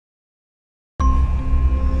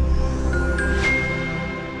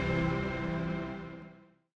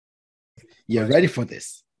You're ready for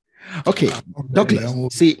this? Okay,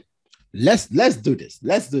 Douglas. See, let's do this.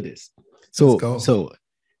 Let's do this. So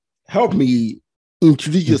help me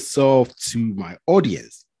introduce yourself to my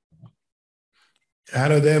audience.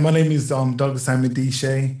 Hello there. My name is Douglas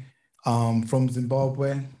Hamandishe from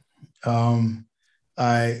Zimbabwe.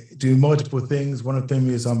 I do multiple things. One of them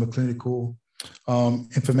is I'm a clinical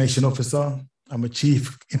information officer. I'm a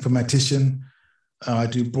chief informatician. I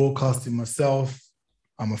do broadcasting myself.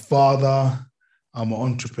 I'm a father. I'm an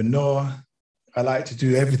entrepreneur. I like to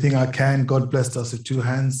do everything I can. God blessed us with two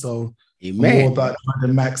hands. So Amen. I'm all about trying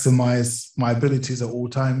to maximize my abilities at all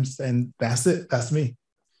times. And that's it. That's me.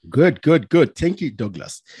 Good. Thank you,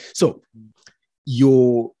 Douglas. So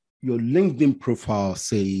your LinkedIn profile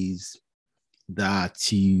says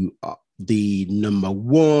that you are the number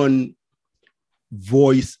one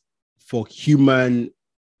voice for human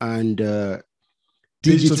and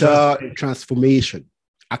digital transformation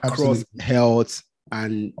across health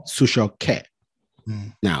and social care.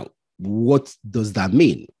 Now, what does that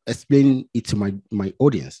mean? Explain it to my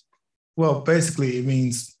audience. Well, basically, it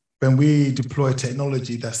means when we deploy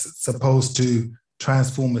technology that's supposed to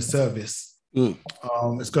transform a service,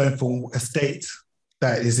 it's going from a state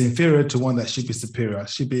that is inferior to one that should be superior. It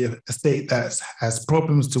should be a state that has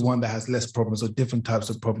problems to one that has less problems or different types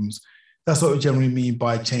of problems. That's what we generally mean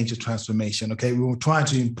by change or transformation. Okay, we were trying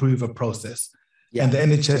to improve a process. Yeah. And the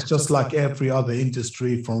NHS, just like every other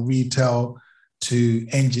industry, from retail to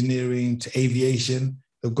engineering to aviation,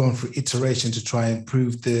 they've gone through iteration to try and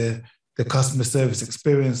improve the customer service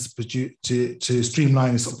experience to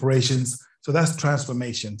streamline its operations. So that's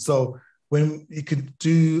transformation. So when you could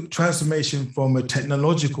do transformation from a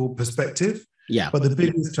technological perspective, but the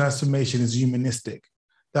biggest transformation is humanistic.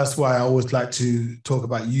 That's why I always like to talk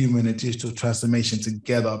about human and digital transformation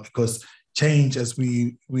together, because change, as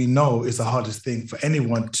we know, is the hardest thing for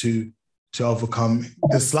anyone to overcome.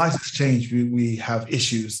 The slightest change, we have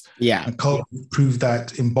issues. Yeah. And COVID proved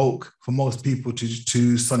that in bulk for most people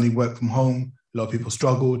to suddenly work from home. A lot of people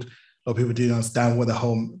struggled. A lot of people didn't understand what the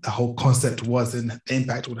whole concept was and the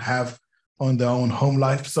impact it would have on their own home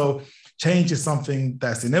life. So change is something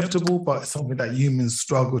that's inevitable, but it's something that humans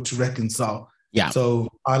struggle to reconcile. Yeah. So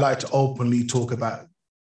I like to openly talk about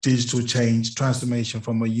digital change, transformation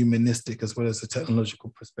from a humanistic as well as a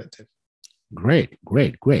technological perspective. Great.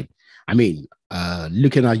 I mean,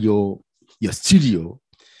 looking at your studio,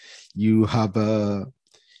 you have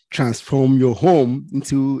transformed your home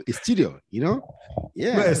into a studio, Yeah.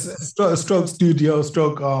 Well, it's a stroke studio,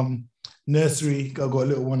 nursery. I got a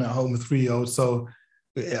little one at home, a 3-year-old. So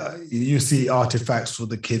you see artifacts for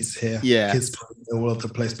the kids here. Yeah. Kids all over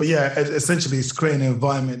the place. But yeah, essentially it's creating an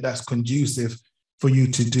environment that's conducive for you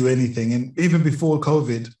to do anything. And even before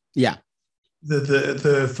COVID,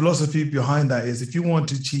 the philosophy behind that is if you want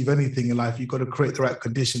to achieve anything in life, you've got to create the right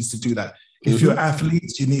conditions to do that. If you're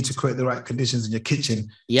athletes, you need to create the right conditions in your kitchen.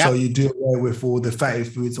 Yeah. So you do away with all the fatty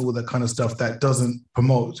foods, all that kind of stuff that doesn't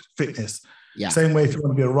promote fitness. Yeah. Same way, if you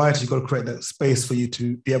want to be a writer, you've got to create that space for you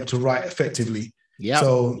to be able to write effectively. Yeah.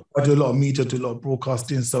 So I do a lot of media, do a lot of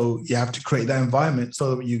broadcasting. So you have to create that environment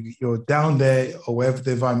so that you're down there or wherever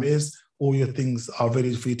the environment is, all your things are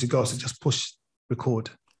ready for you to go. So just push record.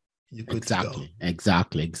 You're good to go.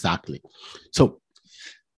 Exactly. So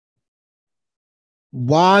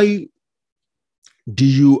why do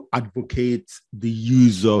you advocate the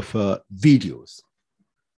use of videos?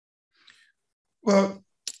 Well,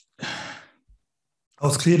 I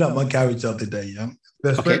was cleaning up my garage the other day. Yeah,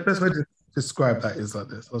 best way to describe that is like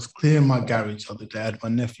this. I was cleaning my garage the other day. I had my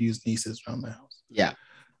nephews, nieces around my house. Yeah,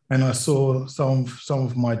 and I saw some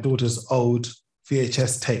of my daughter's old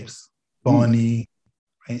VHS tapes, Banye,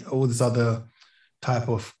 right? All this other type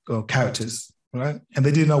of characters, right? And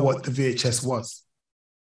they didn't know what the VHS was.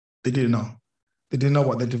 They didn't know. They didn't know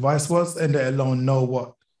what the device was, and let alone know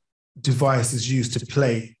what device is used to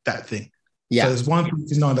play that thing. Yeah. So it's one thing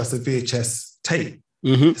to know that's a VHS tape.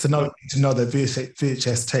 Mm-hmm. It's another thing to know that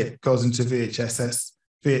VHS tape goes into VHS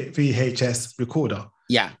recorder.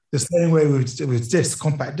 Yeah. The same way with disc,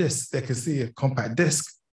 compact disc. They can see a compact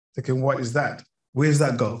disc. They can, what is that? Where does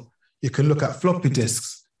that go? You can look at floppy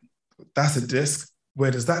disks. That's a disc.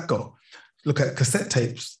 Where does that go? Look at cassette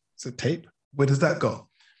tapes. It's a tape. Where does that go?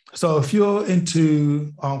 So if you're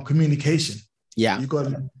into communication, you got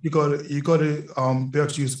to be able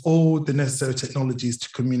to use all the necessary technologies to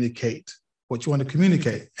communicate what you want to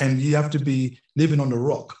communicate, and you have to be living on a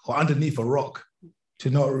rock or underneath a rock to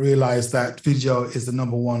not realize that video is the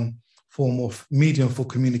number one form of medium for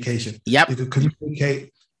communication. Yep. You could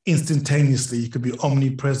communicate instantaneously. You could be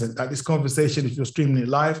omnipresent. Like this conversation, if you're streaming it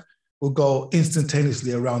live, will go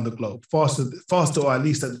instantaneously around the globe, faster or at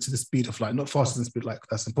least to the speed of light. Not faster than speed of light,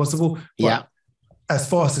 that's impossible. But as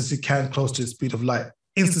fast as you can, close to the speed of light.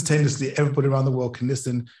 Instantaneously, everybody around the world can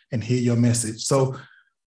listen and hear your message. So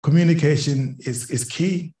communication is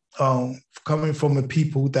key. Coming from a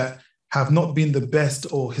people that have not been the best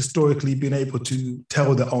or historically been able to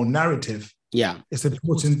tell their own narrative. Yeah, it's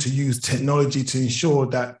important to use technology to ensure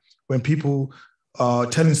that when people are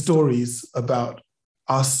telling stories about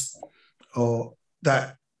us, or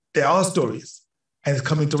that there are stories and it's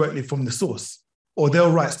coming directly from the source, or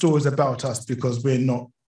they'll write stories about us because we're not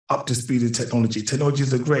up to speed in technology. Technology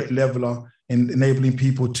is a great leveler in enabling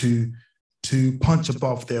people to punch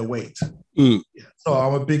above their weight. So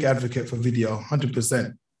I'm a big advocate for video,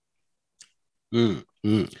 100%.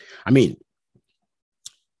 I mean,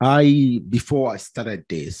 before I started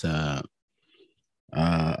this,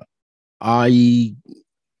 I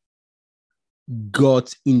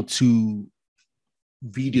got into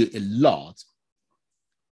video a lot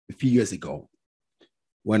a few years ago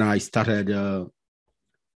when I started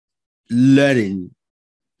learning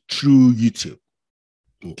through YouTube.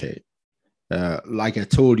 Okay. Like I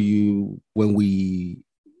told you when we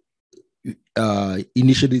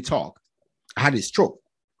initially talked, I had a stroke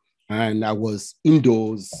and I was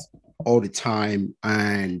indoors all the time,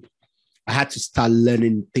 and I had to start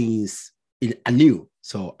learning things anew.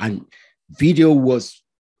 So, and video was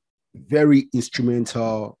very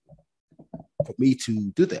instrumental for me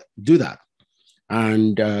to do that.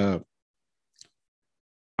 And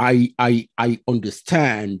I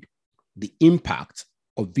understand the impact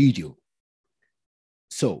of video.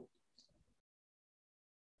 So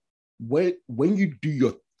when you do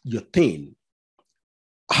your thing,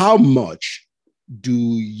 how much do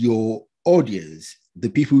your audience, the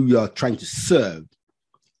people you are trying to serve,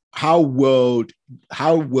 how well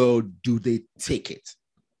do they take it?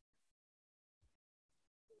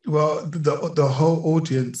 Well, the whole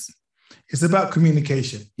audience, it's about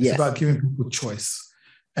communication. It's about giving people choice.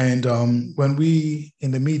 And when we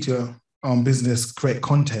in the media business create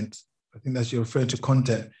content, I think that's you're referring to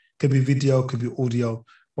content. Could be video, could be audio,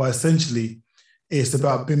 but essentially it's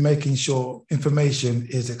about making sure information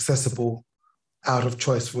is accessible out of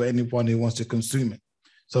choice for anyone who wants to consume it.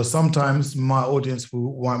 So sometimes my audience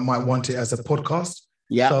might want it as a podcast.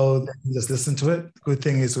 Yeah. So they can just listen to it. The good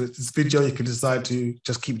thing is with this video, you can decide to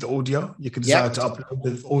just keep the audio. You can decide to upload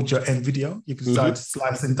the audio and video. You can decide to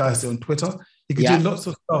slice and dice it on Twitter. You can do lots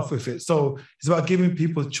of stuff with it. So it's about giving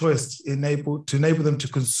people choice to enable them to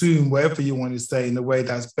consume whatever you want to say in the way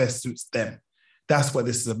that's best suits them. That's what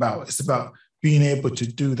this is about. It's about being able to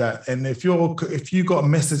do that. And if you got a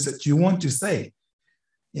message that you want to say,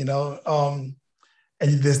 you know,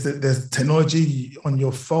 and there's technology on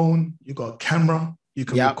your phone, you got a camera, you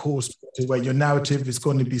can record where your narrative is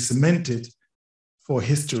going to be cemented for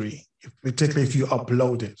history, particularly if you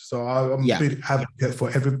upload it. So I'm a big advocate for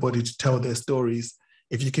everybody to tell their stories.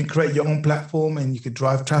 If you can create your own platform and you can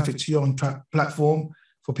drive traffic to your own platform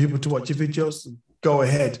for people to watch your videos, go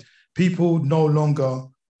ahead. People no longer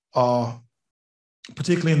are,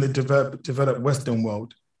 particularly in the developed Western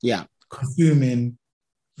world, consuming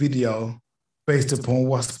video based upon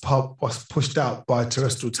what's pushed out by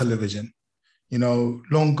terrestrial television. You know,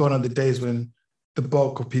 long gone are the days when the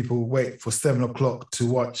bulk of people wait for 7 o'clock to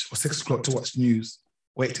watch, or 6 o'clock to watch news,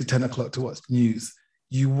 wait till 10 o'clock to watch news.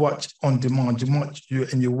 You watch on demand,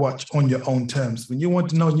 you watch on your own terms. When you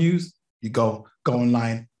want to know news, you go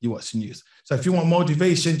online, you watch the news. So if you want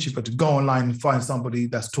motivation, you've got to go online and find somebody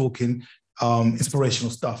that's talking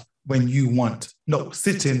inspirational stuff when you want. Not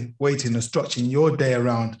sitting, waiting, and structuring your day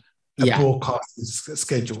around a broadcast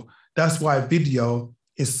schedule. That's why video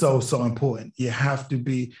is so important. You have to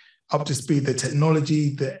be up to speed. The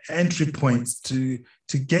technology, the entry points to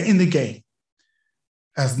get in the game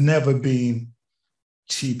has never been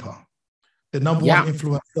cheaper. The number one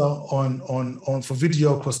influencer on for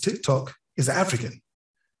video across TikTok is African.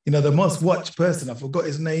 You know, the most watched person, I forgot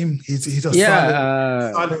his name. He's a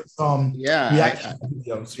silent reaction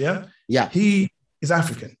videos. Yeah. He is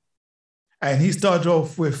African. And he started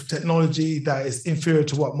off with technology that is inferior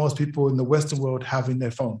to what most people in the Western world have in their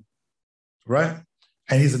phone, right?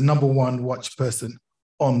 And he's the number one watched person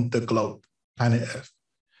on the globe, planet Earth.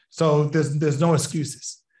 So there's no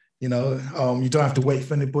excuses. You know, you don't have to wait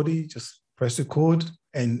for anybody. Just press record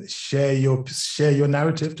and share your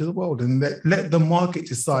narrative to the world, and let the market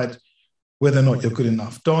decide whether or not you're good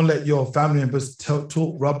enough. Don't let your family members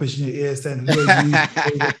talk rubbish in your ear saying, who are you?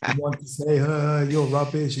 You want to say, you're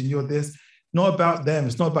rubbish and you're this. Not about them.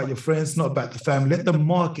 It's not about your friends. It's not about the family. Let the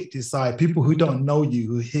market decide. People who don't know you,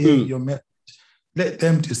 who hear your message, let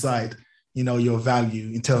them decide. your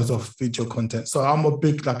value in terms of video content. So I'm a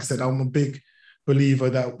big believer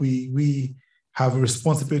that we have a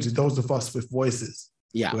responsibility, those of us with voices.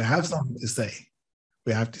 Yeah. We have something to say.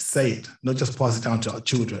 We have to say it, not just pass it down to our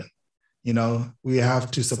children. We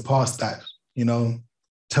have to surpass that,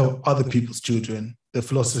 tell other people's children. The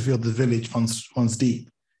philosophy of the village runs deep.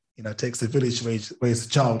 It takes a village to raise a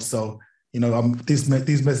child. So, these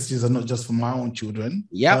messages are not just for my own children.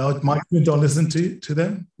 Yeah. My children don't listen to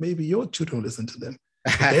them. Maybe your children will listen to them.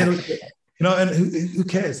 They don't, and who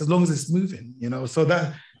cares as long as it's moving, So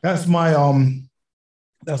that's my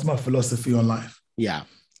philosophy on life. Yeah.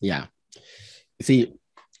 Yeah. See,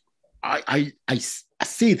 I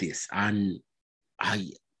see this and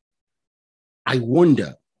I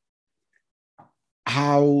wonder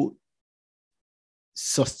how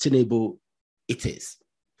sustainable it is.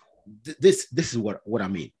 This is what I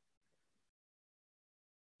mean.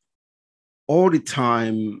 All the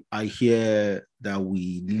time I hear that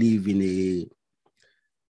we live in a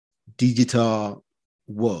digital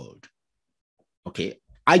world. Okay,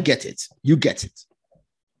 I get it. You get it.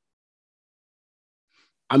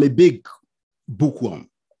 I'm a big bookworm.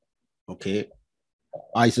 Okay,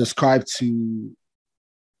 I subscribe to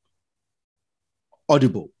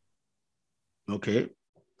Audible. Okay,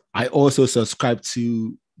 I also subscribe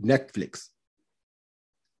to Netflix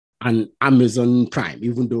and Amazon Prime,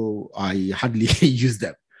 even though I hardly use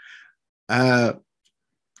them. I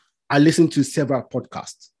listen to several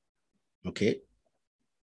podcasts. Okay,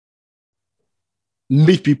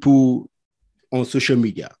 meet people on social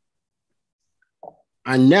media,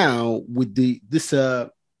 and now with this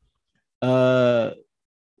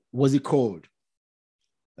what's it called?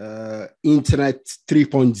 Internet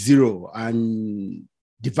 3.0 and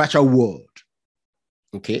the virtual world.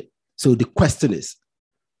 Okay. So the question is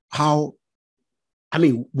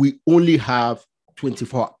we only have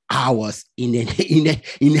 24 hours in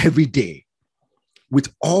every day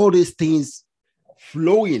with all these things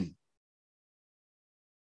flowing.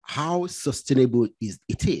 How sustainable it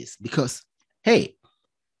is? Because, hey,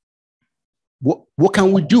 what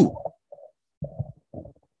can we do?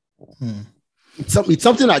 It's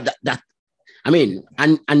something like that. I mean,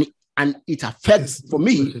 and it affects, for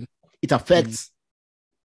me, it affects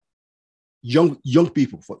young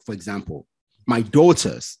people, for example, my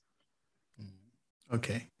daughters.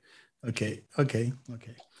 Okay.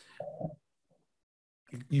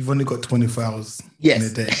 You've only got 24 hours in a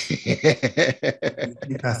day. Do you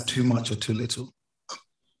think that's too much or too little?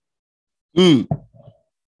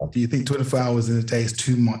 Do you think 24 hours in a day is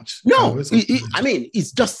too much? No,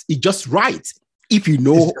 it's just right if you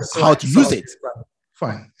know how to use it.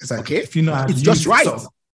 Fine, exactly. Okay, if you know how to use it. Right.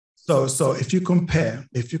 So if you compare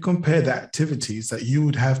the activities that you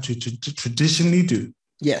would have to traditionally do,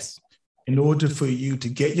 yes, in order for you to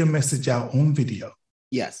get your message out on video,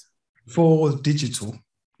 yes, for digital,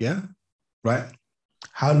 yeah, right?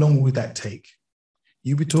 How long would that take?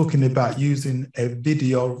 You'd be talking about using a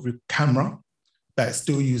video camera that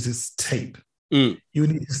still uses tape. You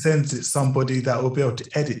need to send it to somebody that will be able to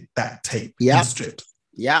edit that tape in strips.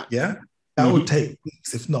 Yeah. That would take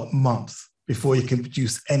weeks, if not months, before you can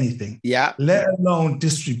produce anything. Yeah. Let alone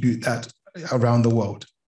distribute that around the world.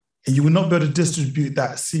 And you will not be able to distribute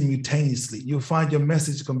that simultaneously. You'll find your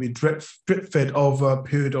message can be drip fed over a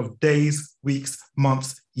period of days, weeks,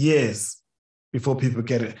 months, years before people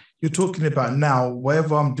get it. You're talking about now,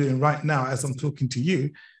 whatever I'm doing right now, as I'm talking to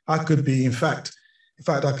you, I could be, in fact,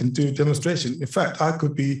 I can do a demonstration. In fact, I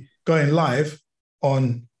could be going live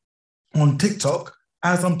on TikTok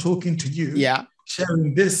as I'm talking to you. Yeah.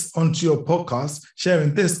 Sharing this onto your podcast,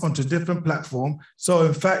 sharing this onto a different platform. So,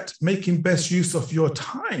 in fact, making best use of your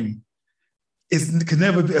time has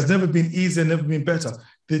never been easier, never been better.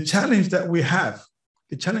 The challenge that we have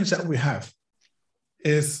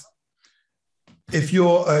is if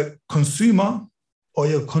you're a consumer or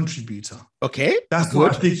you're a contributor. Okay. That's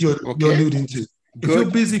what I think you're alluding to. If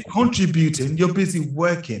you're busy contributing, you're busy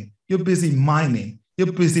working, you're busy mining,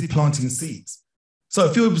 you're busy planting seeds. So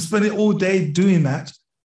if you're spending all day doing that,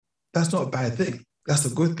 that's not a bad thing. That's a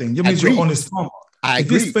good thing. It means you're an honest farmer.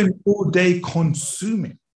 If you're spending all day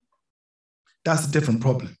consuming, that's a different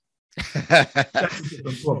problem. That's a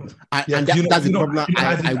different problem. That's the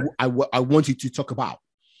problem I want you to talk about.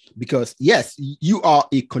 Because yes, you are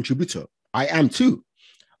a contributor. I am too.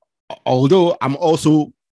 Although I'm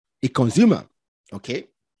also a consumer. Okay.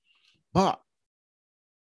 But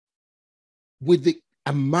with the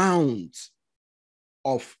amount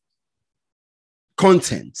of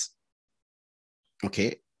content,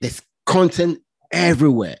 okay, there's content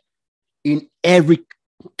everywhere in every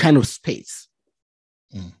kind of space.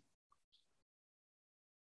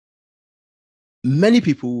 many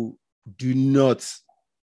people do not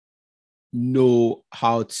know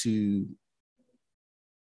how to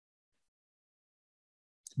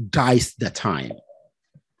dice the time.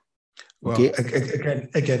 Okay. Well,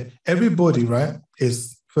 again, everybody, right,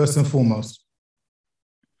 is first and foremost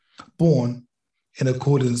born in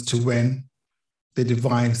accordance to when the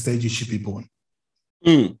divine said you should be born.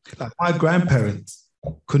 Like my grandparents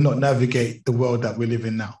could not navigate the world that we live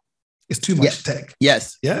in now. It's too much tech.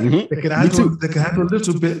 Yes. Yeah. Mm-hmm. They can handle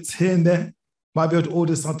little bits here and there. Might be able to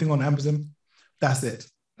order something on Amazon. That's it.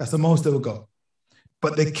 That's the most they will go.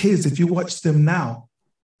 But the kids, if you watch them now,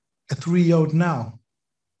 a 3-year-old now,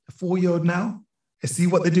 a 4-year-old now, and see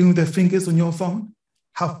what they're doing with their fingers on your phone,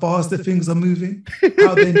 how fast their fingers are moving,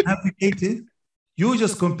 how they navigate it. You're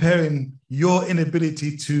just comparing your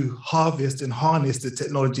inability to harvest and harness the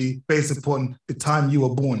technology based upon the time you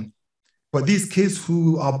were born. But these kids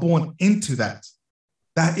who are born into that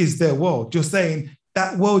is their world. You're saying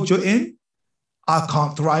that world you're in, I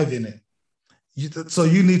can't thrive in it. So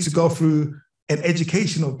you need to go through an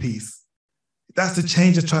educational piece. That's the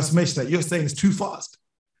change of transformation that you're saying is too fast.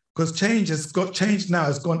 Because change now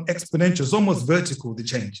has gone exponential. It's almost vertical, the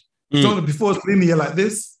change. Before it's linear like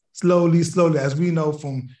this, slowly, as we know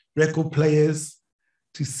from record players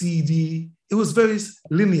to CD, it was very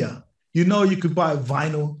linear. You know, you could buy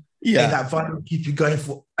vinyl, and that vinyl keep you going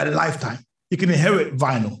for a lifetime. You can inherit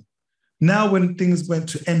vinyl. Now, when things went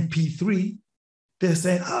to MP3, they're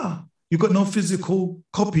saying, you got no physical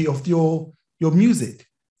copy of your music.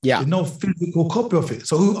 Yeah. There's no physical copy of it.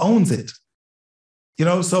 So who owns it? You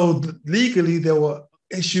know, so legally there were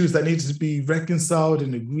issues that needed to be reconciled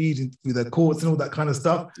and agreed with the courts and all that kind of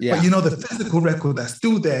stuff. Yeah. But you know, the physical record that's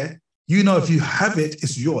still there, you know, if you have it,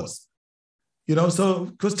 it's yours. You know, so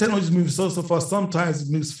because technology moves so fast, sometimes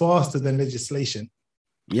it moves faster than legislation.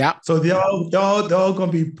 Yeah. So there are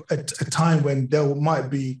going to be a time when there might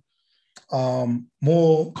be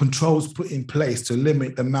more controls put in place to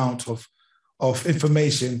limit the amount of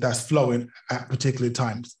information that's flowing at particular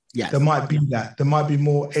times. Yes. There might be that. There might be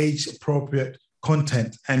more age-appropriate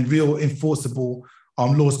content and real enforceable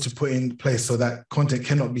laws to put in place so that content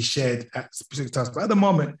cannot be shared at specific times. But at the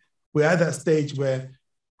moment, we're at that stage where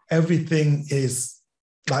everything is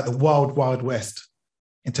like the wild, wild west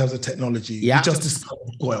in terms of technology. Yeah. We just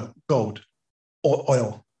discovered gold or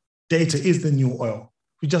oil. Data is the new oil.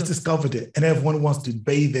 We just discovered it and everyone wants to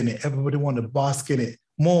bathe in it. Everybody wants to bask in it.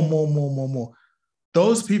 More.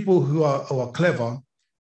 Those people who are clever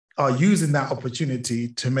are using that opportunity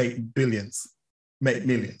to make billions, make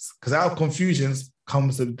millions. Because out of confusions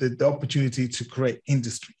comes the opportunity to create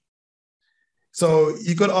industry. So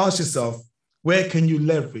you got to ask yourself, where can you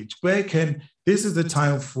leverage? This is the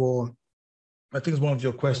time for, I think it's one of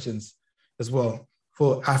your questions as well,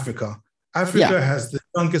 for Africa. Africa has the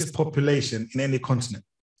youngest population in any continent.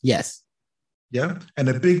 Yes. Yeah. And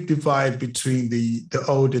a big divide between the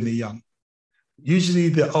old and the young. Usually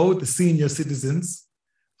the senior citizens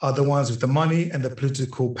are the ones with the money and the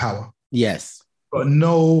political power. Yes. But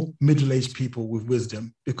no middle-aged people with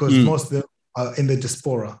wisdom, because most of them are in the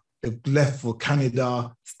diaspora. They've left for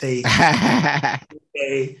Canada, States,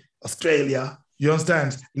 UK, Australia. You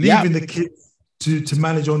understand? Leaving the kids to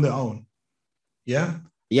manage on their own. Yeah?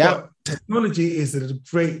 Yeah. But technology is at a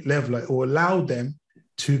great level. It will allow them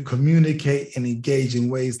to communicate and engage in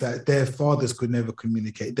ways that their fathers could never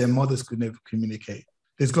communicate, their mothers could never communicate.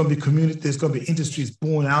 There's going to be industries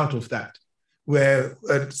born out of that, where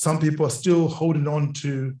some people are still holding on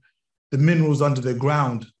to the minerals under the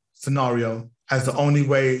ground scenario as the only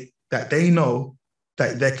way that they know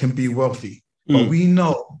that they can be wealthy. But we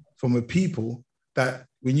know from a people that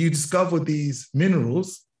when you discover these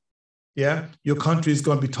minerals, your country is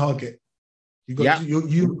going to be targeted.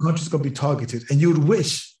 Your country's going to be targeted, and you'd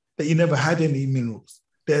wish that you never had any minerals.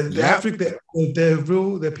 There are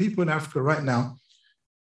people in Africa right now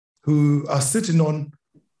who are sitting on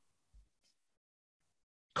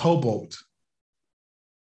cobalt,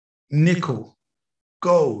 nickel,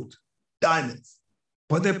 gold, diamonds,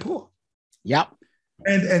 but they're poor. Yep.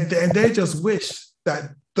 And they just wish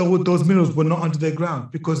that those minerals were not under their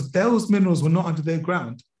ground, because those minerals were not under their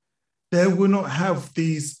ground. They will not have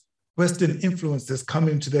these Western influences come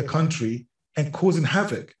into their country and causing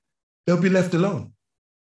havoc. They'll be left alone.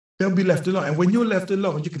 And when you're left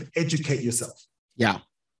alone, you can educate yourself. Yeah.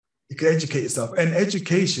 You can educate yourself. And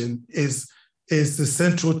education is the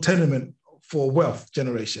central tenement for wealth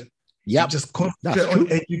generation. Yeah. Just concentrate on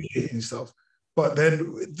educating yourself. But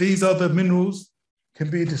then these other minerals can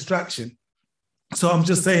be a distraction. So I'm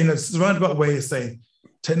just saying, that's a roundabout way of saying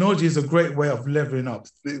technology is a great way of leveling up.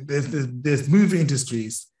 There's movie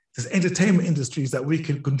industries There's entertainment industries that we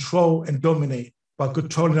can control and dominate by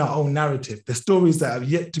controlling our own narrative. The stories that have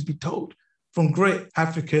yet to be told from great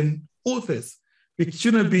African authors. We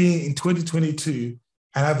shouldn't be in 2022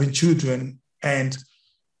 and having children. And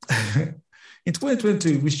in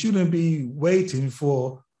 2022, we shouldn't be waiting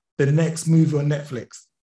for the next movie on Netflix.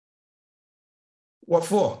 What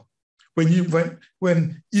for? When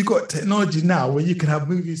you got technology now where you can have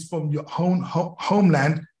movies from your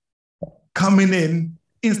homeland coming in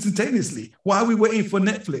instantaneously. Why are we waiting for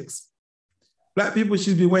Netflix? Black people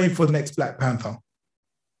should be waiting for the next Black Panther.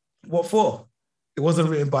 What for? It wasn't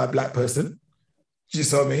written by a Black person. Do you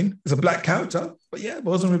see what I mean? It's a Black character, but yeah, it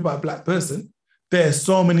wasn't written by a Black person. There are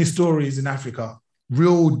so many stories in Africa,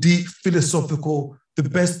 real deep, philosophical, the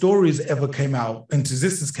best stories ever came out, into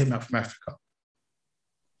existence came out from Africa.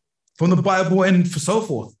 From the Bible and so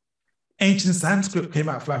forth. Ancient Sanskrit came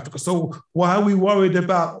out from Africa. So why are we worried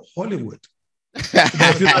about Hollywood?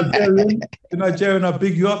 If you're Nigerian, I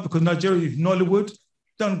big you up because Nigeria, Nollywood,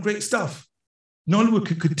 done great stuff. Nollywood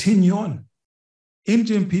could continue on.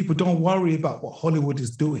 Indian people don't worry about what Hollywood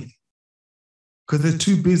is doing because they're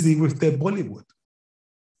too busy with their Bollywood.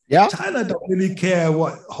 Yeah. China don't really care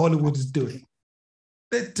what Hollywood is doing.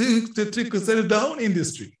 They're too concerned with their own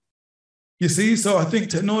industry. You see, so I think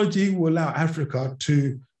technology will allow Africa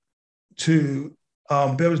to be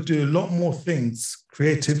able to do a lot more things,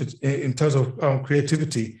 creativity in terms of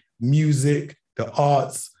creativity, music, the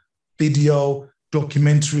arts, video,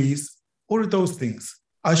 documentaries, all of those things.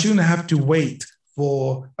 I shouldn't have to wait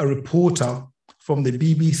for a reporter from the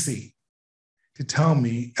BBC to tell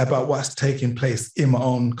me about what's taking place in my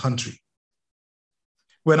own country.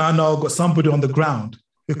 When I know I've got somebody on the ground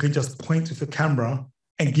who can just point with the camera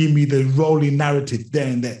and give me the rolling narrative there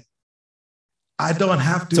and there. I don't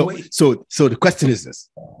have to wait. So the question is this.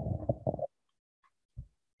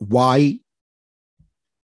 Why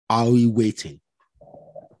are we waiting?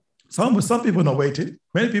 Some people are not waiting.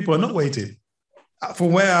 Many people are not waiting.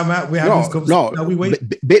 From where I'm at, we're having this conversation. No, we wait?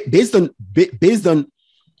 Based on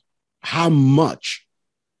how much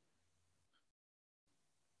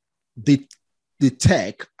the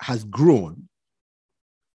tech has grown,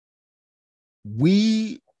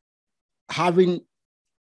 we having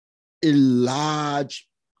a large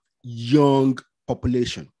young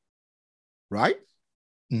population, right?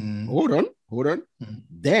 Hold on.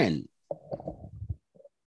 Then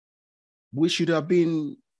we should have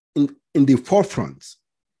been in the forefront.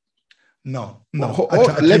 No.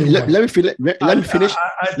 Let me finish.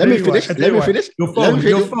 Your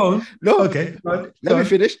phone. No. Okay. Let me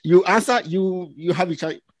finish. You answer. You have a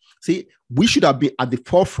chance. See, we should have been at the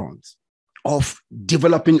forefront of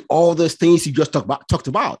developing all those things you just talked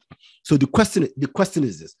about. So the question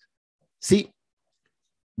is this. See,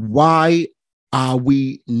 why are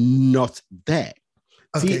we not there?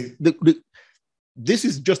 Okay. See, this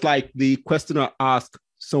is just like the question I asked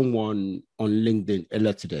someone on LinkedIn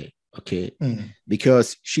earlier today. Okay.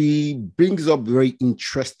 Because she brings up very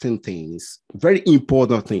interesting things, very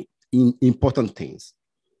important things.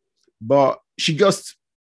 But she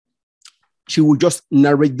will just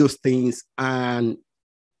narrate those things and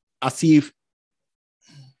as if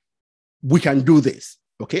we can do this.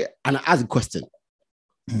 Okay. And I asked a question.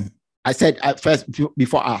 I said at first,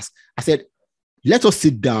 before I asked, I said, let us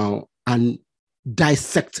sit down and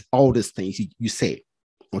dissect all these things you say.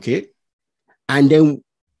 Okay. And then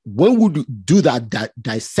when we do that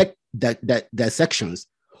dissections,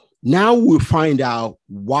 now we'll find out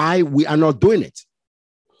why we are not doing it.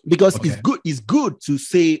 Because it's good to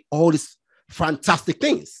say all these fantastic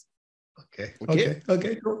things. Okay.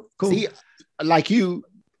 Cool. See, like you,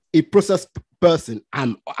 a process person,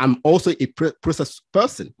 I'm also a process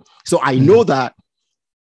person. So I know that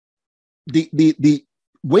the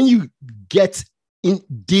when you get in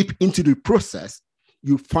deep into the process,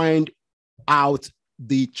 you find out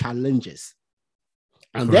the challenges,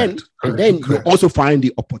 and then you also find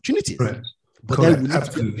the opportunities.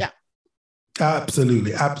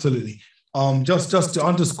 Absolutely. Just to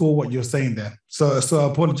underscore what you're saying there. So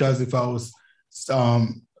I apologize if I was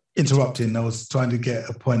interrupting. I was trying to get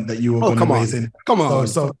a point that you were going to raise in. Come on.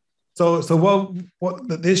 So what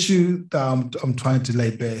the issue that I'm trying to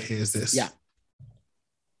lay bare here is this. Yeah.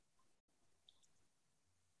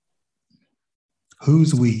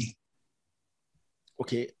 Who's we?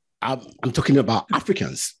 Okay, I'm talking about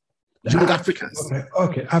Africans. Young Africans.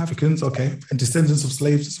 Okay, Africans, okay. And descendants of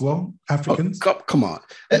slaves as well, Africans. Come on.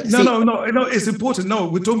 No, it's important. No,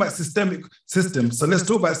 we're talking about systemic systems. So let's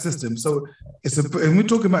talk about systems. So when we're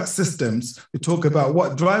talking about systems, we talk about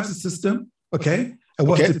what drives the system, okay? And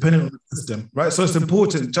what's dependent on the system, right? So it's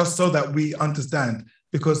important just so that we understand,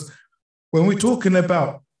 because when we're talking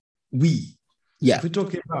about we. Yeah. If we're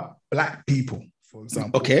talking about Black people, for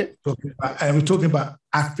example, okay, and we're talking about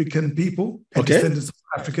African people and descendants of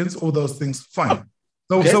Africans, all those things, fine.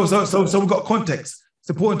 So we've got context. It's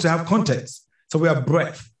important to have context. So we have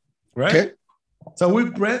breadth, right? Okay. So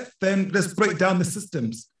with breadth, then let's break down the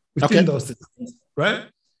systems within those systems, right?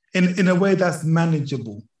 In a way that's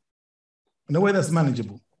manageable.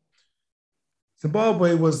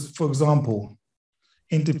 Zimbabwe was, for example,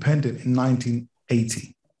 independent in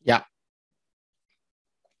 1980. Yeah.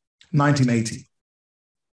 1980.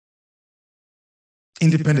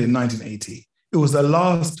 Independent in 1980. It was the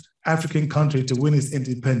last African country to win its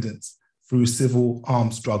independence through civil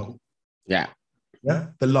armed struggle. Yeah. Yeah,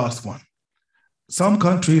 the last one. Some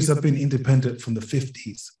countries have been independent from the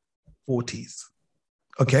 50s, 40s.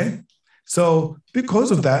 Okay? So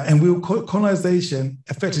because of that, and colonization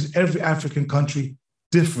affected every African country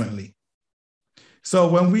differently. So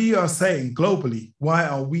when we are saying globally, why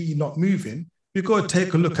are we not moving? We've got to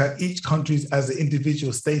take a look at each country as an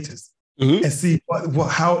individual status and see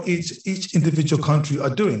how each individual country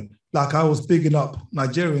are doing. Like I was bigging up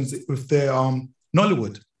Nigerians with their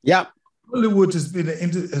Nollywood. Yeah. Nollywood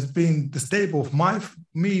has been the staple of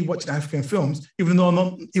me watching African films, even though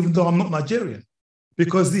I'm not Nigerian,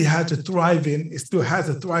 because it still has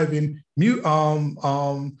a thriving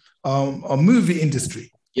movie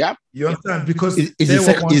industry. Yeah, you understand, because is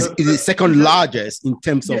the second largest in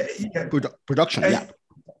terms of production. Yeah,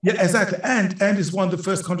 exactly, and it's one of the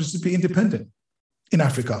first countries to be independent in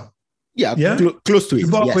Africa. Yeah, close to it.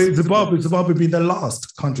 Zimbabwe being the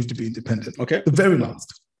last country to be independent. Okay, the very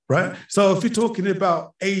last. Right. So if you're talking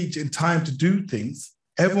about age and time to do things,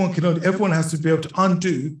 everyone has to be able to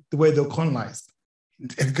undo the way they're colonized.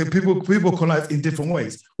 People colonized in different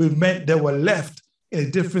ways. We've meant they were left in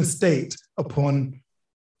a different state upon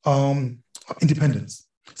independence.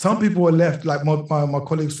 Some people were left, like my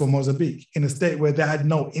colleagues from Mozambique, in a state where they had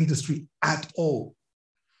no industry at all,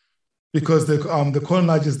 because the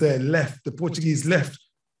colonizers there left, the Portuguese left,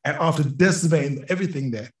 and after decimating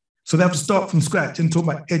everything there. So they have to start from scratch and talk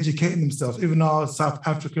about educating themselves. Even our South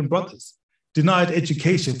African brothers denied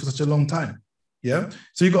education for such a long time. Yeah.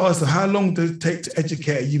 So you got to ask, how long does it take to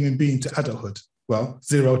educate a human being to adulthood? Well,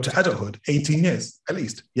 0 to adulthood, 18 years at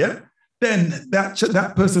least. Yeah. Then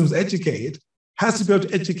that person who's educated has to be able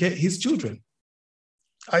to educate his children.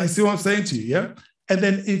 You see what I'm saying to you? Yeah. And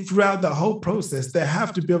then throughout the whole process, they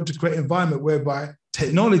have to be able to create an environment whereby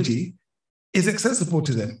technology is accessible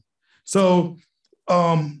to them. So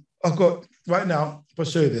I've got right now, I'll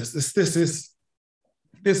show you this. This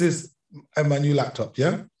is my new laptop,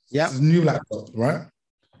 yeah? Yeah. It's a new laptop, right?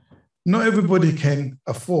 Not everybody can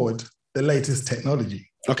afford the latest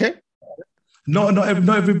technology. Okay. Not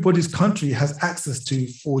everybody's country has access to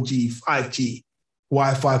 4G, 5G,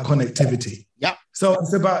 Wi-Fi connectivity. Yeah. So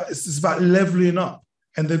it's about leveling up.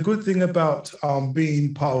 And the good thing about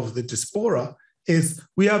being part of the diaspora is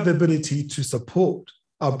we have the ability to support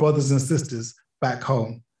our brothers and sisters back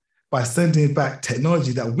home by sending back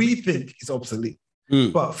technology that we think is obsolete.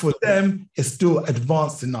 But for them, it's still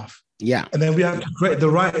advanced enough. Yeah. And then we have to create the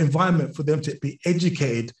right environment for them to be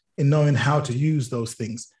educated in knowing how to use those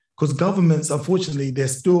things. Because governments, unfortunately, they're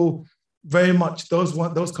still very much,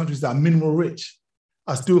 those countries that are mineral rich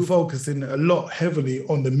are still focusing a lot heavily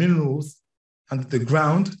on the minerals and the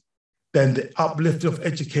ground than the uplift of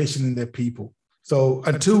education in their people. So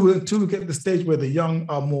until we get to the stage where the young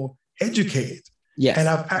are more educated, yes, and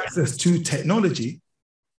have access to technology,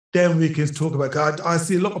 then we can talk about God. I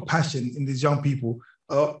see a lot of passion in these young people.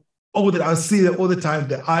 I see it all the time.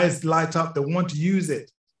 Their eyes light up. They want to use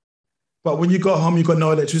it. But when you go home, you've got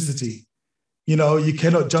no electricity. You know, you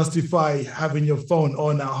cannot justify having your phone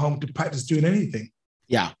on at home to practice doing anything.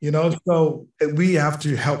 Yeah. You know, so we have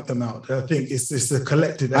to help them out. I think it's a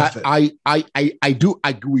collective effort. I do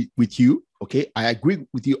agree with you. Okay. I agree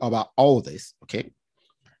with you about all this. Okay.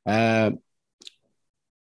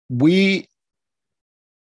 We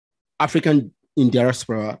African in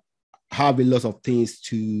diaspora have a lot of things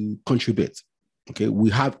to contribute. Okay, we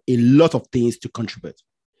have a lot of things to contribute.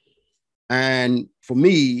 And for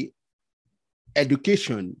me,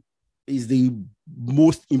 education is the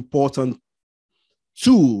most important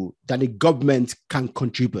tool that the government can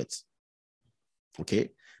contribute. Okay,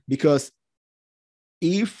 because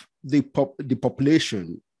if the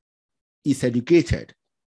population is educated,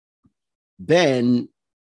 then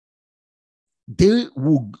they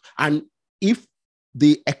will, and if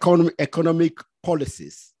the economic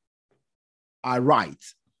policies are right,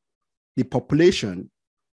 the population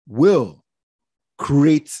will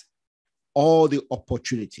create all the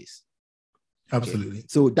opportunities. Absolutely. Okay?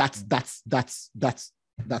 So that's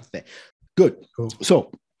there. Good. Cool.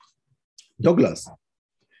 So Douglas,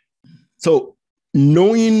 so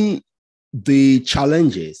knowing the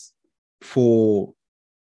challenges for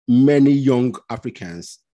many young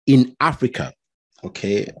Africans in Africa,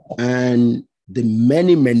 okay, and the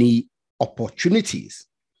many, many opportunities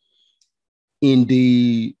in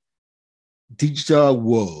the digital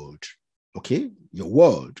world, okay, your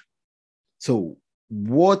world. So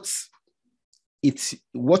what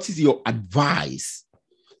is your advice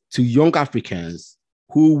to young Africans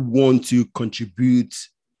who want to contribute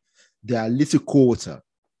their little quota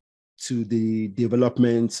to the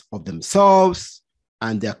development of themselves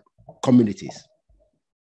and their communities?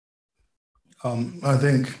 I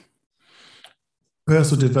think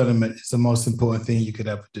personal development is the most important thing you could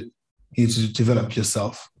ever do. You need to develop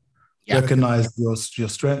yourself, recognize your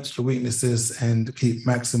strengths, your weaknesses, and keep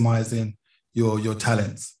maximizing your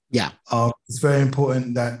talents. Yeah. It's very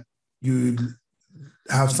important that you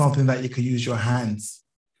have something that you can use your hands.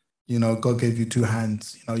 You know, God gave you two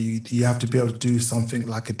hands. You know, you have to be able to do something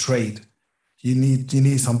like a trade. You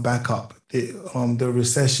need some backup. The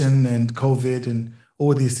recession and COVID and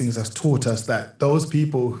all these things has taught us that those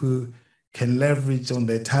people who can leverage on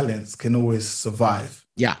their talents can always survive.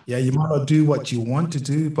 Yeah. Yeah, you might not do what you want to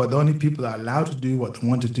do, but the only people that are allowed to do what they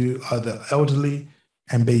want to do are the elderly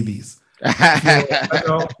and babies. If you're an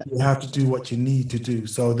adult, you have to do what you need to do.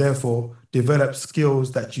 So therefore, develop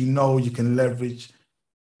skills that you know you can leverage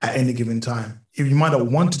at any given time. If you might not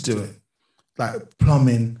want to do it, like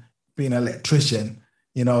plumbing, being an electrician,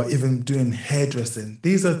 you know, even doing hairdressing.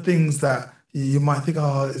 These are things that you might think,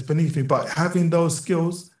 oh, it's beneath me. But having those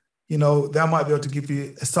skills, you know, that might be able to give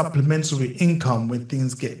you a supplementary income when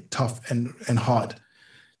things get tough and hard.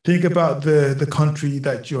 Think about the country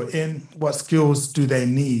that you're in. What skills do they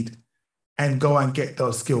need? And go and get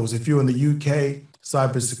those skills. If you're in the UK,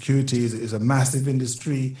 cybersecurity is a massive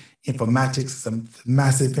industry. Informatics is a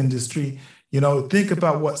massive industry. You know, think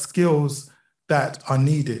about what skills that are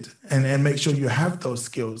needed and make sure you have those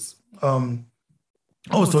skills.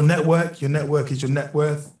 Also network. Your network is your net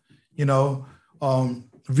worth. You know,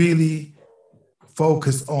 really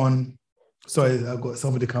focus on. Sorry, I've got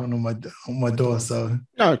somebody coming on my door, so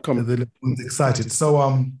the one's excited.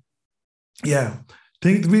 So yeah.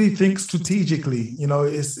 Really think strategically. You know,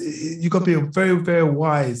 you got to be very, very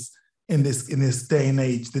wise in this day and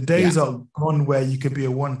age. The days are gone where you could be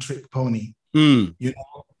a one-trick pony. You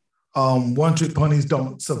know, one-trick ponies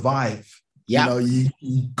don't survive. You know, you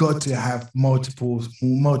got to have multiple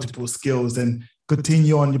skills and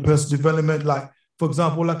continue on your personal development. Like, for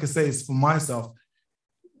example, like I say, is for myself,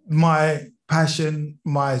 my passion,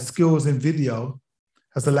 my skills in video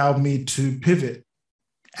has allowed me to pivot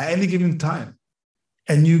at any given time.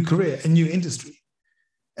 A new career, a new industry,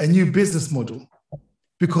 a new business model,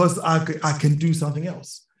 because I can do something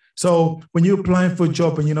else. So when you're applying for a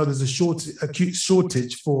job and you know there's acute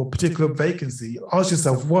shortage for a particular vacancy, ask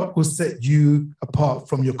yourself what will set you apart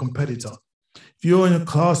from your competitor. If you're in a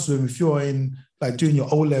classroom, if you're in like doing your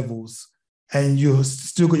O-levels and you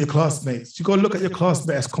still got your classmates, you got to look at your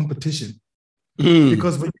classmate as competition.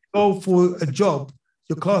 Because when you go for a job,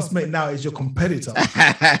 your classmate now is your competitor.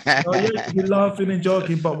 So you're laughing and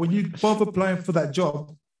joking, but when you both applying for that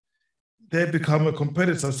job, they become a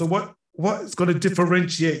competitor. So what's going to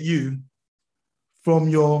differentiate you from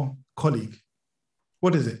your colleague?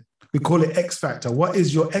 What is it? We call it X factor. What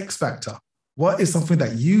is your X factor? What is something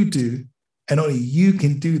that you do and only you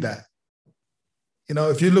can do that? You know,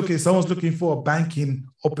 if you look at someone's looking for a banking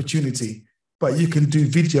opportunity, but you can do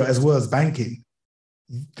video as well as banking,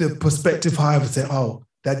 the perspective higher would say, oh,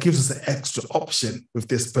 that gives us an extra option with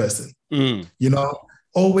this person. You know,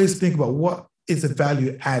 always think about what is the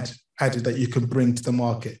value added that you can bring to the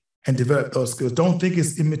market and develop those skills. Don't think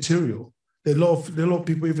it's immaterial. There are a lot of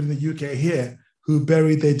people, even in the UK here, who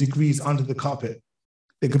bury their degrees under the carpet.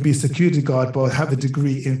 They could be a security guard, but have a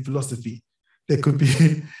degree in philosophy. They could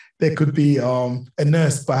be a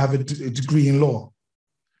nurse, but have a degree in law.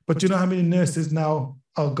 But do you know how many nurses now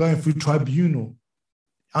are going through tribunal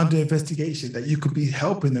under investigation that you could be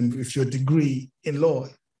helping them with your degree in law?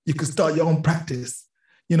 You could start your own practice.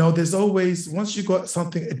 You know, there's always, once you got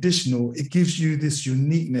something additional, it gives you this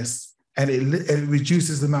uniqueness and it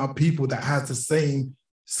reduces the amount of people that has the same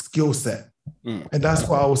skill set. And that's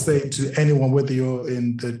what I will say to anyone, whether you're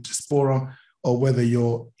in the diaspora or whether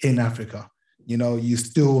you're in Africa. You know, you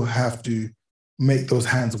still have to make those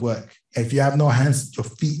hands work. If you have no hands, your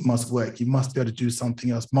feet must work. You must be able to do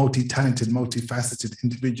something else. Multi-talented, multifaceted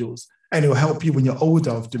individuals. And it will help you when you're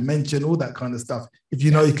older, with dementia and all that kind of stuff. If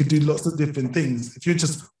you know you can do lots of different things. If you're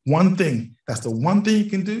just one thing, that's the one thing you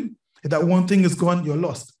can do. If that one thing is gone, you're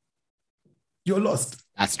lost. You're lost.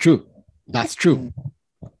 That's true. That's true.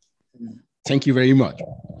 Thank you very much.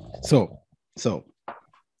 So,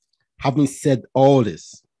 having said all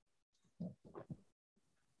this,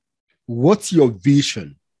 what's your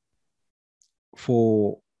vision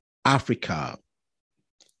for Africa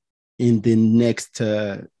in the next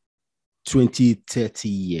 20, 30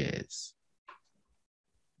 years?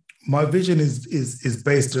 My vision is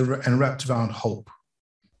based and wrapped around hope.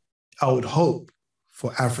 I would hope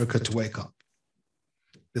for Africa to wake up,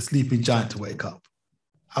 the sleeping giant to wake up.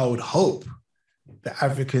 I would hope that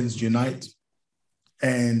Africans unite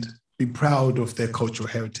and be proud of their cultural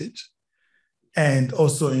heritage and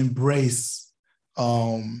also embrace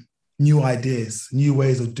new ideas, new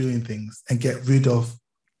ways of doing things, and get rid of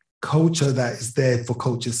culture that is there for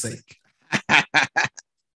culture's sake.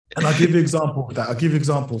 And I'll give you an example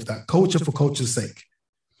of that. Culture for culture's sake.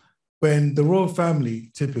 When the royal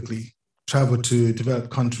family typically travel to a developed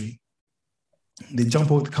country, they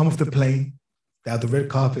come off the plane, they have the red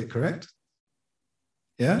carpet, correct?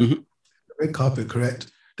 Yeah? Mm-hmm. Red carpet,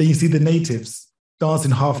 correct? Then you see the natives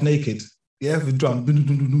dancing half naked, yeah, with drum.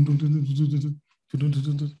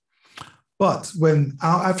 But when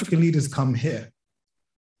our African leaders come here,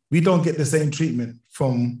 we don't get the same treatment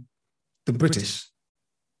from the British.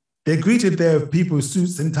 They're greeted there with people with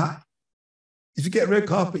suits and tie. If you get red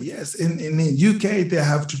carpet, yes. In the UK, they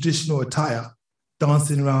have traditional attire,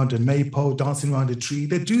 dancing around a maypole, dancing around a tree.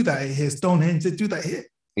 They do that here. Stonehenge, they do that here.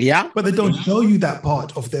 Yeah. But they don't show you that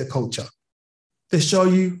part of their culture. They show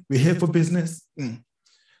you, we're here for business.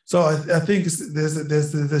 So I think there's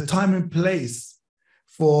a time and place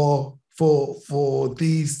for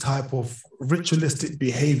these type of ritualistic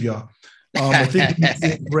behavior. I think we need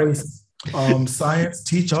to embrace science,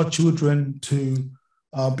 teach our children to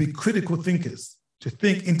be critical thinkers, to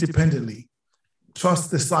think independently,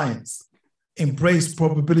 trust the science, embrace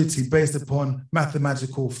probability based upon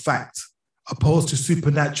mathematical fact, opposed to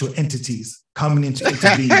supernatural entities coming in to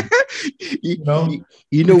intervene.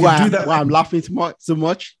 You know why I'm laughing so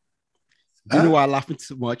much? You know why I'm laughing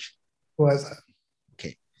so much? Why is that?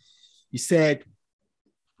 Okay. You said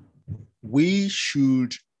we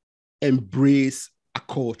should embrace a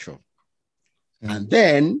culture. And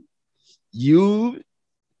then you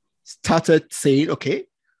started saying, okay,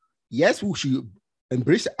 yes, we should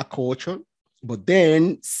embrace a culture, but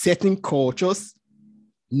then certain cultures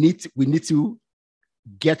we need to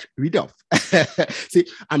get rid of. See,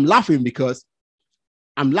 I'm laughing because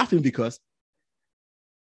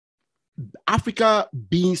Africa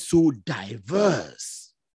being so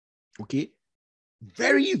diverse, okay,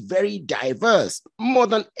 very, very diverse, more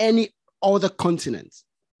than any other continent,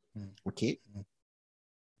 okay,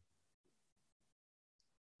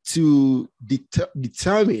 to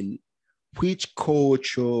determine which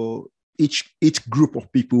culture each group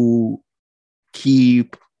of people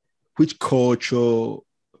keep, which culture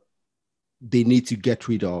they need to get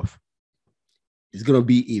rid of. It's going to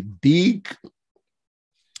be a big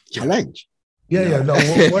challenge. Yeah. No,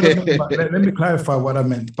 what I meant let me clarify what I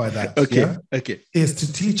meant by that. Okay. Is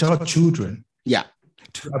to teach our children. Yeah.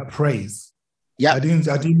 To appraise. Yeah. I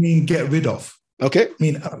didn't mean get rid of. Okay. I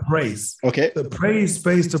mean appraise. Okay. The praise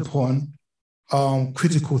based upon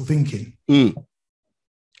critical thinking. And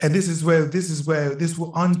this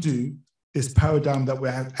will undo this paradigm that we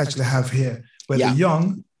actually have here, where the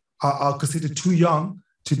young are considered too young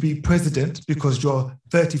to be president because you're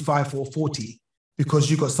 35 or 40, because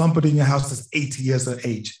you got somebody in your house that's 80 years of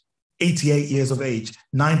age, 88 years of age,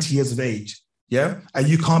 90 years of age, yeah? And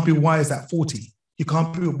you can't be wise at 40. You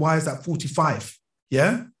can't be wise at 45,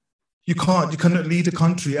 yeah? You cannot lead a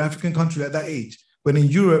country, African country at that age. When in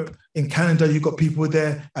Europe, in Canada, you got people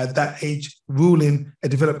there at that age ruling a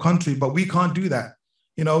developed country, but we can't do that.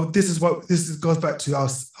 This goes back to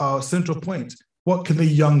our central point. What can the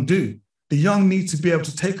young do? The young need to be able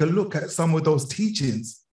to take a look at some of those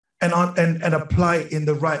teachings and apply it in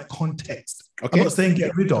the right context. Okay. I'm not saying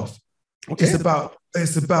get rid of. Okay.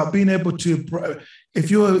 It's about being able to.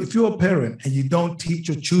 If you're a parent and you don't teach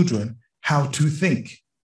your children how to think,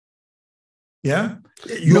 yeah,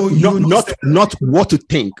 not what to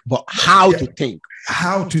think, but how to think.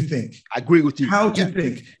 How to think. I agree with you. How to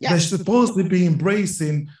think. Yeah. They're supposed to be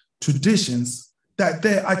embracing traditions that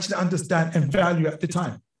they actually understand and value at the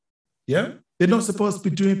time. Yeah? They're not supposed to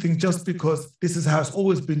be doing things just because this is how it's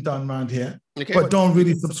always been done around here, but don't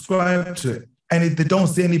really subscribe to it. And if they don't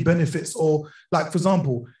see any benefits, or like, for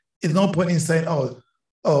example, there's no point in saying, oh,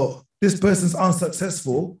 this person's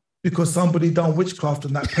unsuccessful because somebody done witchcraft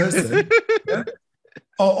on that person. Yeah?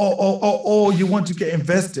 Or you want to get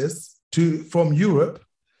investors from Europe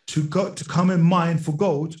to come and mine for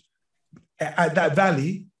gold at that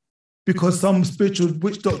valley, because some spiritual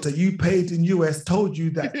witch doctor you paid in US told you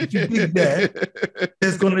that if you dig there,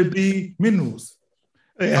 there's going to be minerals.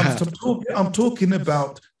 Yeah. I'm talking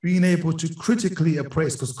about being able to critically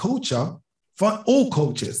appraise, because culture, for all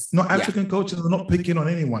cultures, not African cultures, are not picking on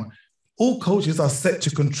anyone. All cultures are set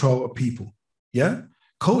to control a people. Yeah,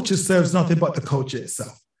 culture serves nothing but the culture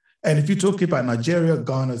itself. And if you're talking about Nigeria,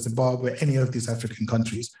 Ghana, Zimbabwe, any of these African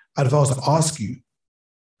countries, I'd have also asked you,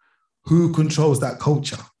 who controls that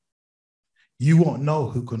culture? You won't know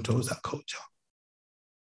who controls that culture.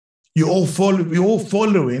 You're all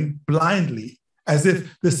following blindly, as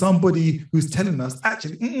if there's somebody who's telling us,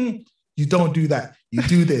 actually, you don't do that. You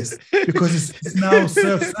do this. Because it's now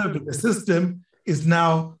self-serving. The system is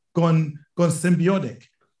now gone symbiotic,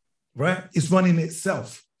 right? It's running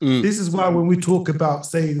itself. This is why when we talk about,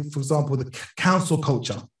 say, for example, the council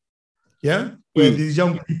culture, where these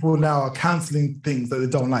young people now are cancelling things that they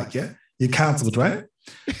don't like, You're cancelled, right?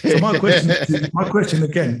 So my question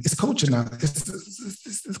again, it's culture now.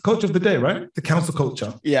 It's culture of the day, right? The council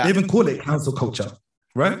culture. Yeah. They even call it council culture,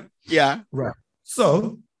 right? Yeah. Right.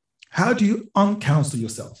 So how do you uncounsel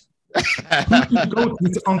yourself? Who do you go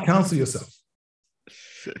to uncounsel yourself?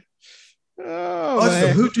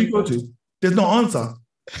 Who do you go to? There's no answer.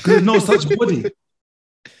 There's no such body.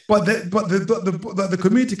 But the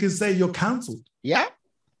community can say you're cancelled. Yeah.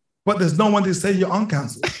 But there's no one to say you're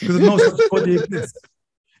uncancelled because there's no such body exists.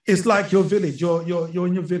 It's like your village. You're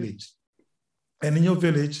in your village, and in your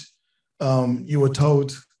village, you were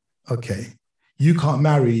told, okay, you can't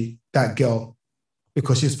marry that girl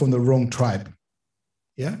because she's from the wrong tribe.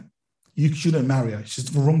 Yeah, you shouldn't marry her. She's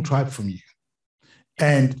the wrong tribe from you,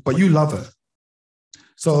 but you love her.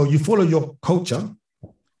 So you follow your culture.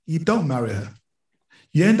 You don't marry her.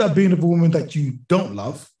 You end up being with a woman that you don't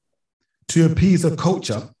love to appease a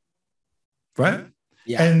culture. Right?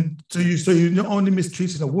 Yeah. And so you're not only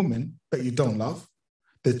mistreating a woman that you don't love,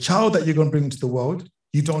 the child that you're going to bring into the world,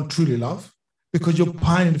 you don't truly love because you're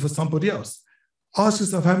pining for somebody else. Ask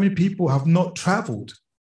yourself how many people have not traveled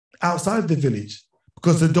outside the village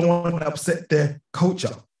because they don't want to upset their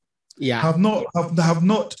culture. Yeah. Have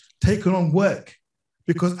not taken on work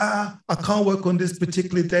because I can't work on this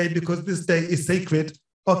particular day because this day is sacred.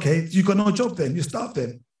 Okay, you got no job then, you start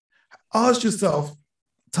then. Ask yourself,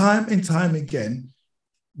 time and time again,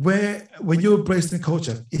 when you're embracing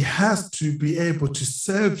culture, it has to be able to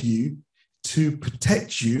serve you, to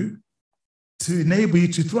protect you, to enable you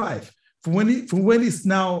to thrive. From when it's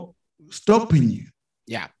now stopping you.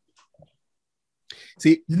 Yeah.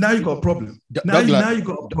 See, now you got a problem. Now you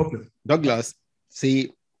got a problem. Douglas,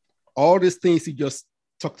 see, all these things you just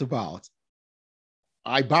talked about,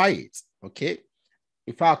 I buy it. Okay.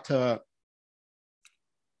 In fact, I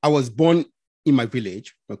was born in my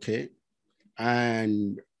village, okay?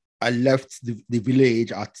 And I left the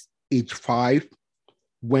village at age 5,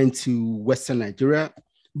 went to Western Nigeria,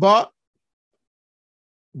 but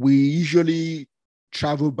we usually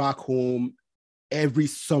travel back home every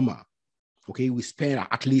summer, okay? We spend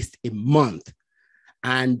at least a month.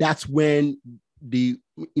 And that's when in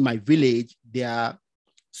my village, there are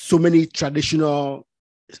so many traditional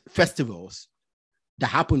festivals that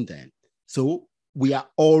happen then. So we are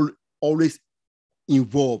always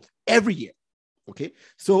involved every year. Okay.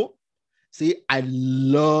 So see, I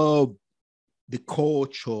love the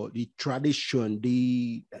culture, the tradition,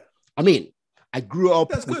 I grew up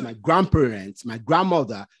with my grandparents, my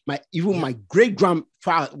grandmother, my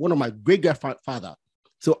great-grandfather, one of my great-grandfather.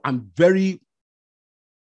 So I'm very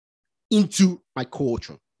into my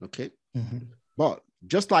culture. Okay. Mm-hmm. But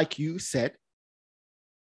just like you said,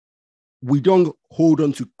 we don't hold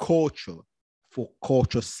on to culture for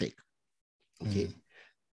culture's sake. Okay.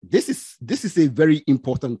 This is a very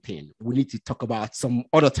important thing we need to talk about some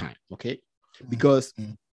other time. Okay. Because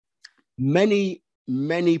many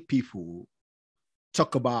people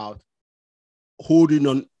talk about holding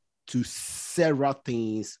on to several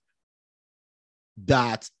things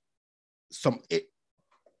that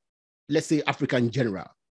let's say Africa in general,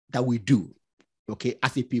 that we do, okay,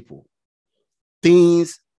 as a people,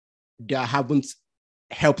 things that haven't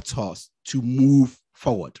helped us to move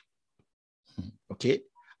forward, okay?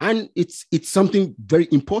 And it's something very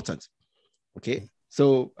important, okay?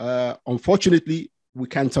 So unfortunately, we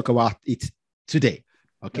can't talk about it today,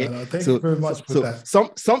 okay? No, thank you very much for that.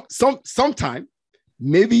 Sometime,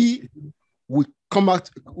 maybe we come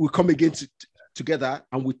again together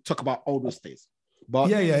and we talk about all those things. But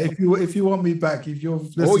if you want me back, if your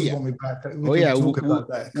listeners want me back, we can talk about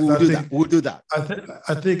that. We'll do that.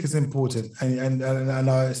 I think it's important, and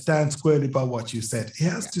I stand squarely by what you said. It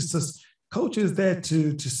has to. Culture is there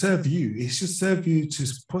to serve you. It should serve you to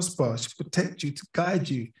prosper, to protect you, to guide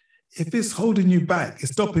you. if it's holding you back,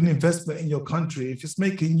 it's stopping investment in your country, if it's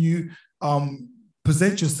making you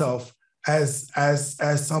present yourself as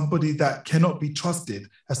somebody that cannot be trusted,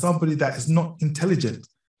 as somebody that is not intelligent,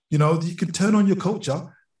 you can turn on your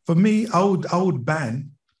culture. For me, I would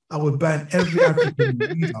ban every African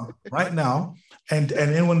leader right now, and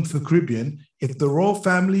anyone from the Caribbean. If the royal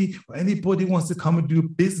family or anybody wants to come and do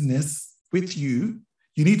business with you,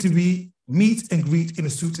 you need to be meet and greet in a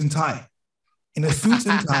suit and tie. In a suit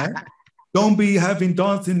and tie. Don't be having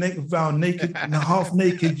dancing around naked and half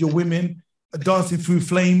naked, your women dancing through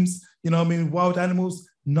flames, wild animals,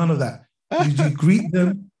 none of that. You greet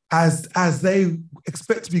them as they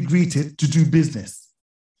expect to be greeted, to do business.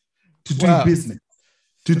 To do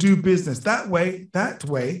business. That way,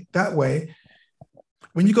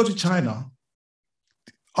 when you go to China,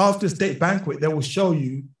 after state banquet, they will show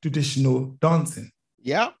you traditional dancing.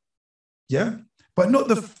 Yeah. Yeah. But not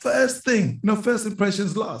the first thing. First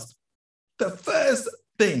impressions last. The first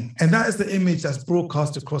thing. And that is the image that's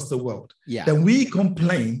broadcast across the world. Yeah. Then we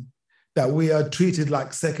complain that we are treated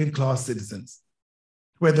like second-class citizens.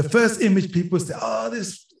 Where the first image people say,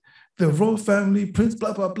 the royal family, Prince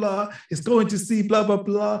blah, blah, blah, is going to see blah, blah,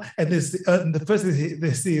 blah. And the first thing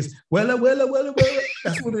they see is, wella.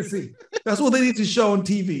 That's what they see. That's what they need to show on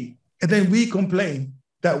TV. And then we complain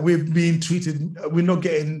that we're being treated, we're not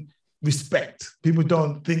getting respect. People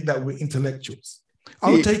don't think that we're intellectuals. I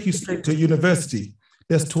will take you straight to a university.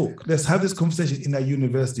 Let's talk. Let's have this conversation in a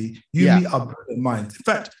university. You meet our brilliant minds. In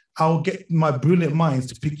fact, I'll get my brilliant minds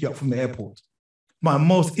to pick you up from the airport. My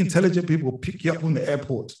most intelligent people will pick you up from the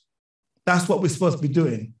airport. That's what we're supposed to be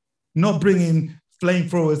doing. Not bringing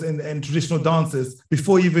flamethrowers and traditional dancers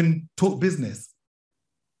before you even talk business.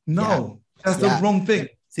 No, that's the wrong thing.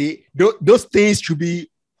 See, those things should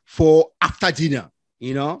be for after dinner,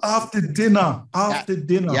 After dinner.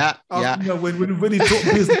 When we really talk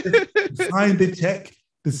business, sign the check.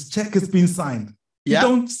 This check has been signed. You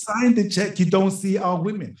don't sign the check, you don't see our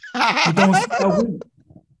women. You don't see our women.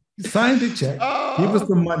 You sign the check, give us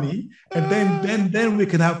the money, and then we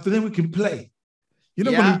can play.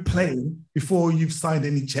 You're not going to be playing before you've signed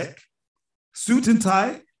any check. Suit and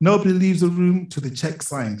tie, nobody leaves the room till the check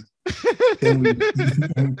signed. Then we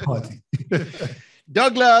party.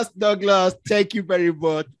 Douglas, thank you very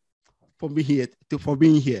much for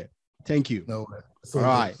being here. Thank you. No way. All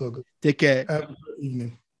right. So good. Take care. Have a good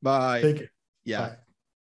evening. Bye. Take care. Yeah. Bye.